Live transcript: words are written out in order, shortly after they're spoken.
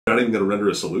not even going to render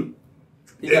a salute.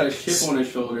 He got a chip on his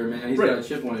shoulder, man. He's got a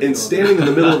chip on his shoulder. And standing in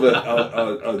the middle of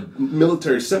a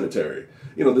military cemetery.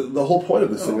 You know, the whole point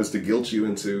of this thing is to guilt you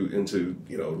into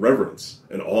reverence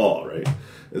and awe, right?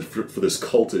 For this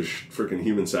cultish freaking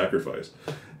human sacrifice.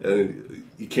 And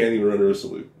you can't even render a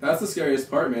salute. That's the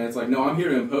scariest part, man. It's like, no, I'm here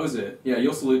to impose it. Yeah,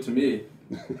 you'll salute to me.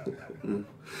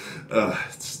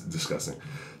 It's disgusting.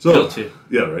 So, Guilty.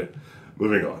 Yeah, right.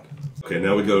 Moving on. Okay,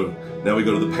 now we go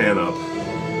to the pan up,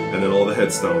 and then all the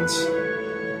headstones.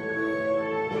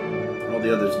 All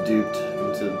the others duped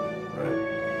into. Right.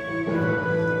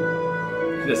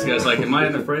 This guy's like, am I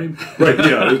in the frame? Right.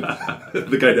 Yeah.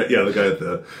 the guy at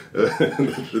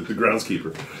the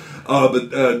groundskeeper.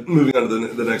 But moving on to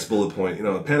the next bullet point,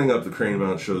 panning up the crane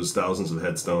mount shows thousands of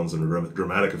headstones, and the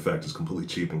dramatic effect is completely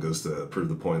cheap and goes to prove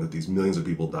the point that these millions of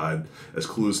people died as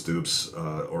clueless dupes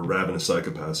or ravenous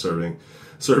psychopaths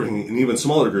serving an even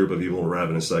smaller group of evil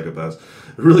ravenous psychopaths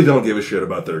who really don't give a shit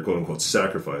about their quote-unquote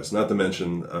sacrifice. Not to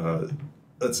mention,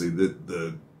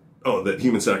 that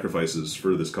human sacrifices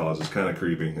for this cause is kind of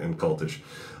creepy and cultish.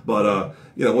 But,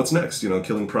 what's next?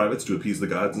 Killing privates to appease the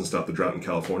gods and stop the drought in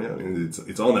California? I mean,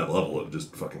 it's on that level of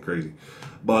just fucking crazy.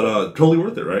 But totally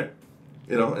worth it, right?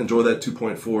 Enjoy that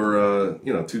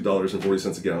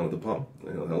 $2.40 a gallon at the pump.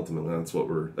 Ultimately,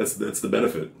 that's the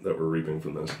benefit that we're reaping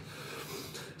from this.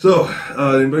 So,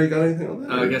 anybody got anything on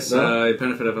that? I guess the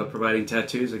benefit of providing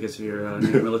tattoos, I guess, if you're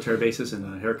near military bases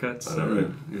and haircuts. I know, right?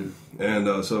 Yeah. And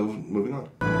so, moving on.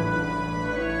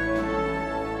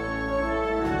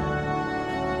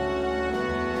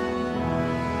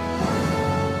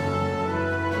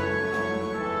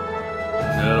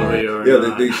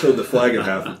 Yeah, they showed the flag at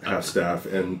half staff,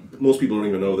 and most people don't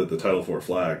even know that the Title IV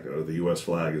flag, or the U.S.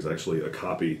 flag, is actually a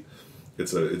copy.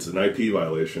 It's an IP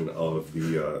violation of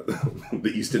the the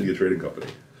East India Trading Company.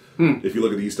 If you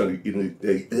look at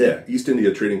the East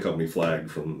India Trading Company flag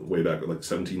from way back like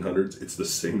 1700s, it's the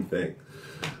same thing.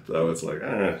 So it's like,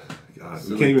 God, so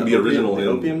you can't even be original. The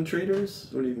opium traders?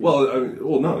 What do you mean?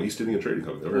 Well, no, East India Trading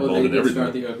Company. They were involved in everything.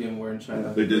 Start the opium war in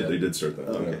China. They did start that.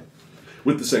 Okay. Yeah.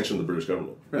 With the sanction of the British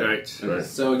government. Right.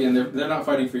 So again, they're not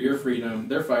fighting for your freedom.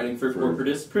 They're fighting for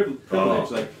corporatist privilege.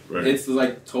 It's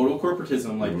like total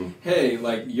corporatism. Like, hey,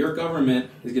 like your government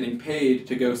is getting paid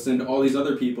to go send all these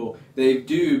other people they've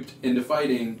duped into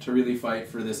fighting to really fight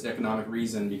for this economic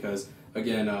reason. Because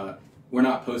again, we're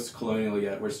not post-colonial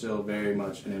yet. We're still very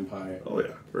much an empire. Oh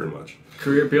yeah, very much.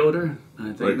 Career builder.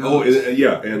 I think. Right. Oh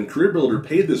yeah, and career builder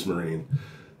paid this Marine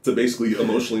to basically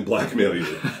emotionally blackmail you.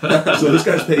 So this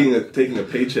guy's taking a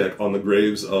paycheck on the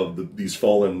graves of these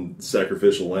fallen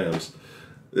sacrificial lambs.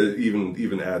 It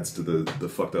even adds to the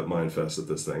fucked up mind fest that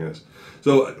this thing is.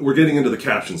 So we're getting into the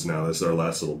captions now. This is our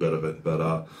last little bit of it.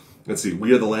 But let's see.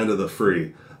 We are the land of the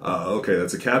free. Okay,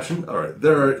 that's a caption. All right.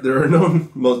 There are no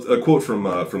a quote from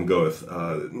Goethe.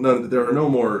 There are no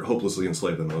more hopelessly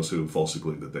enslaved than those who falsely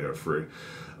believe that they are free.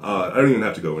 I don't even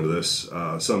have to go into this.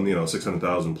 Some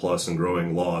 600,000 plus and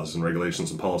growing laws and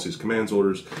regulations and policies, commands,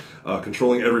 orders,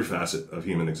 controlling every facet of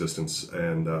human existence.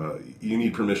 And you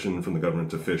need permission from the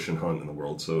government to fish and hunt in the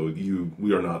world. So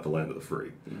we are not the land of the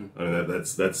free. I mean,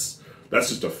 that's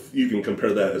just you can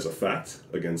compare that as a fact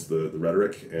against the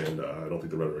rhetoric, and I don't think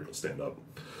the rhetoric will stand up.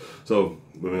 So,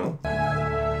 moving on.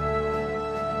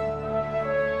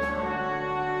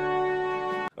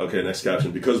 Okay, next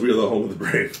caption. Because we are the home of the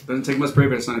brave. Doesn't take much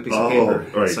bravery to sign a piece of paper.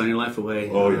 Right. Sign your life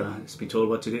away. Oh, yeah. Just be told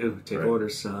what to do. Take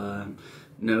orders.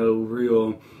 No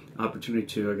real opportunity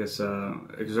to, I guess,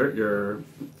 exert your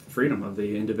freedom of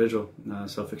the individual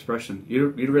self-expression. You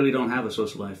really don't have a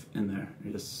social life in there.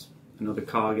 You're just another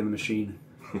cog in the machine.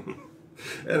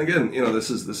 And again,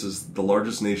 this is the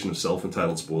largest nation of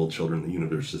self-entitled, spoiled children the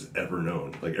universe has ever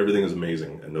known. Like, everything is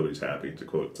amazing and nobody's happy, to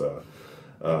quote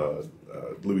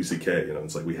Louis C.K.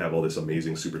 It's like we have all this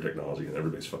amazing super technology and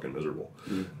everybody's fucking miserable.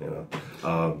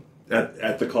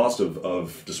 At the cost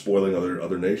of despoiling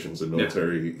other nations and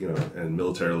military, and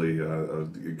militarily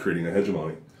creating a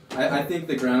hegemony. I think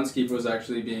the groundskeeper was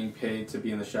actually being paid to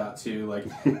be in the shot too. Like,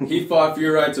 he fought for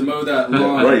your right to mow that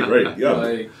lawn. Right,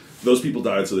 yeah. Those people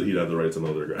died so that he'd have the right to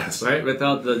mow their grass. Right,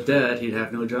 without the dead, he'd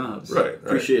have no jobs. Right.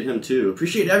 Appreciate him too.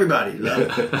 Appreciate everybody.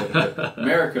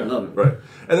 America. Love it. Right.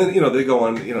 And then, they go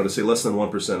on, to say less than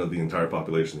 1% of the entire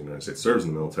population of the United States serves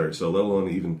in the military. So let alone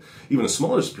even a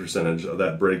smaller percentage of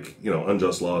that break,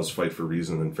 unjust laws, fight for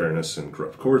reason and fairness and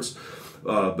corrupt courts.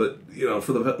 But,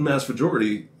 for the mass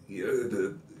majority,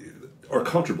 are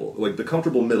comfortable. Like, the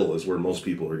comfortable middle is where most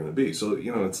people are going to be. So,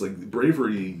 it's like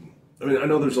bravery. I mean, I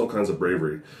know there's all kinds of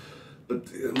bravery,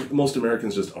 but most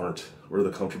Americans just aren't. We're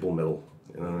the comfortable middle.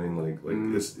 You know what I mean? Like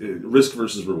it's risk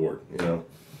versus reward,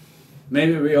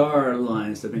 Maybe we are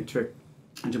lions that have been tricked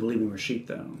into believing we're sheep,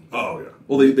 though. Oh, yeah.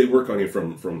 Well, they work on you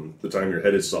from the time your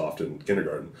head is soft in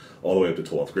kindergarten all the way up to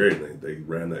 12th grade. And they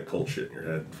ran that cult shit in your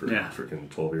head for freaking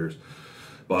 12 years.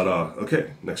 But,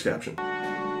 okay, next caption.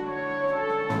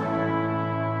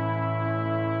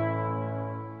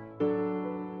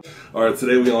 All right,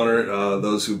 today we honor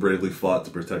those who bravely fought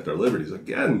to protect our liberties.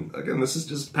 Again, this is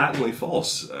just patently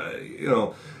false.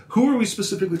 Who are we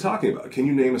specifically talking about? Can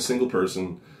you name a single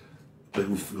person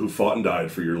who fought and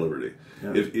died for your liberty?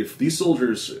 Yeah. If these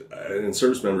soldiers and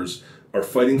service members are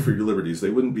fighting for your liberties, they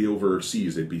wouldn't be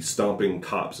overseas. They'd be stomping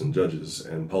cops and judges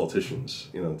and politicians,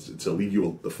 to leave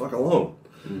you the fuck alone.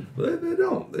 But they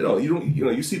don't.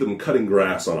 You see them cutting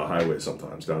grass on a highway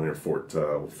sometimes down near Fort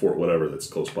whatever that's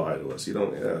close by to us. You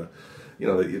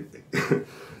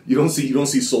don't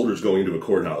see soldiers going into a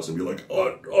courthouse and be like,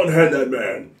 unhand that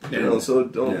man. Yeah. So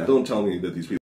don't tell me that these people